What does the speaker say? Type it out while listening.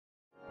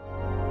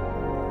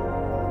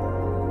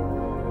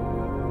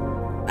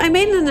I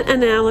made an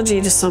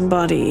analogy to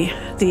somebody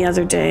the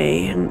other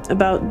day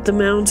about the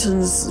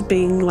mountains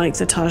being like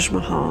the Taj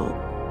Mahal.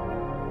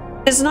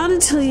 It's not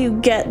until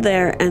you get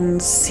there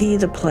and see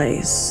the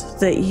place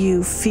that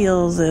you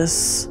feel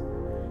this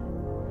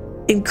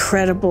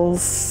incredible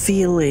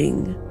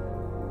feeling.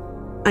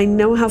 I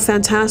know how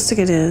fantastic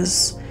it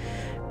is,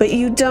 but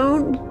you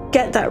don't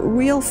get that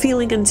real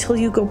feeling until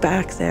you go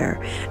back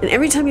there. And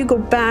every time you go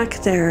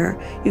back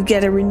there, you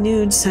get a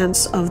renewed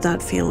sense of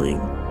that feeling.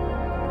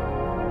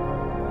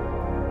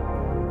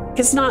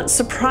 It's not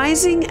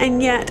surprising,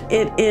 and yet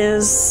it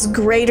is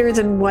greater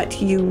than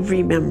what you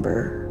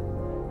remember.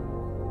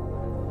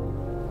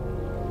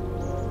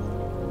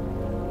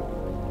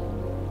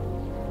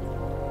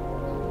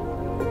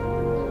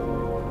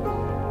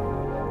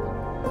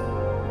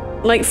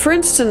 Like, for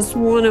instance,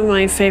 one of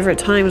my favorite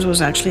times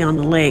was actually on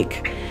the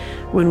lake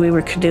when we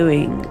were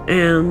canoeing,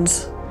 and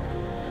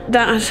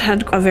that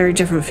had a very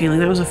different feeling.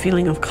 That was a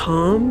feeling of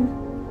calm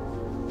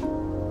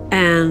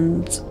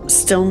and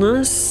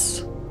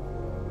stillness.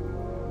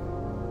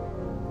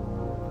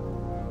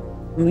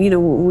 You know,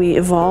 we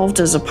evolved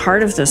as a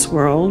part of this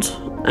world,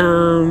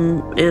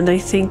 and I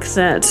think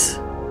that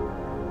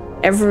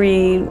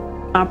every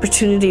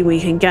opportunity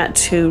we can get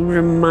to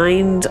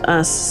remind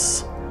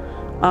us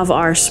of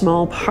our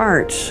small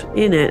part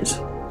in it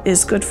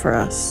is good for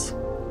us.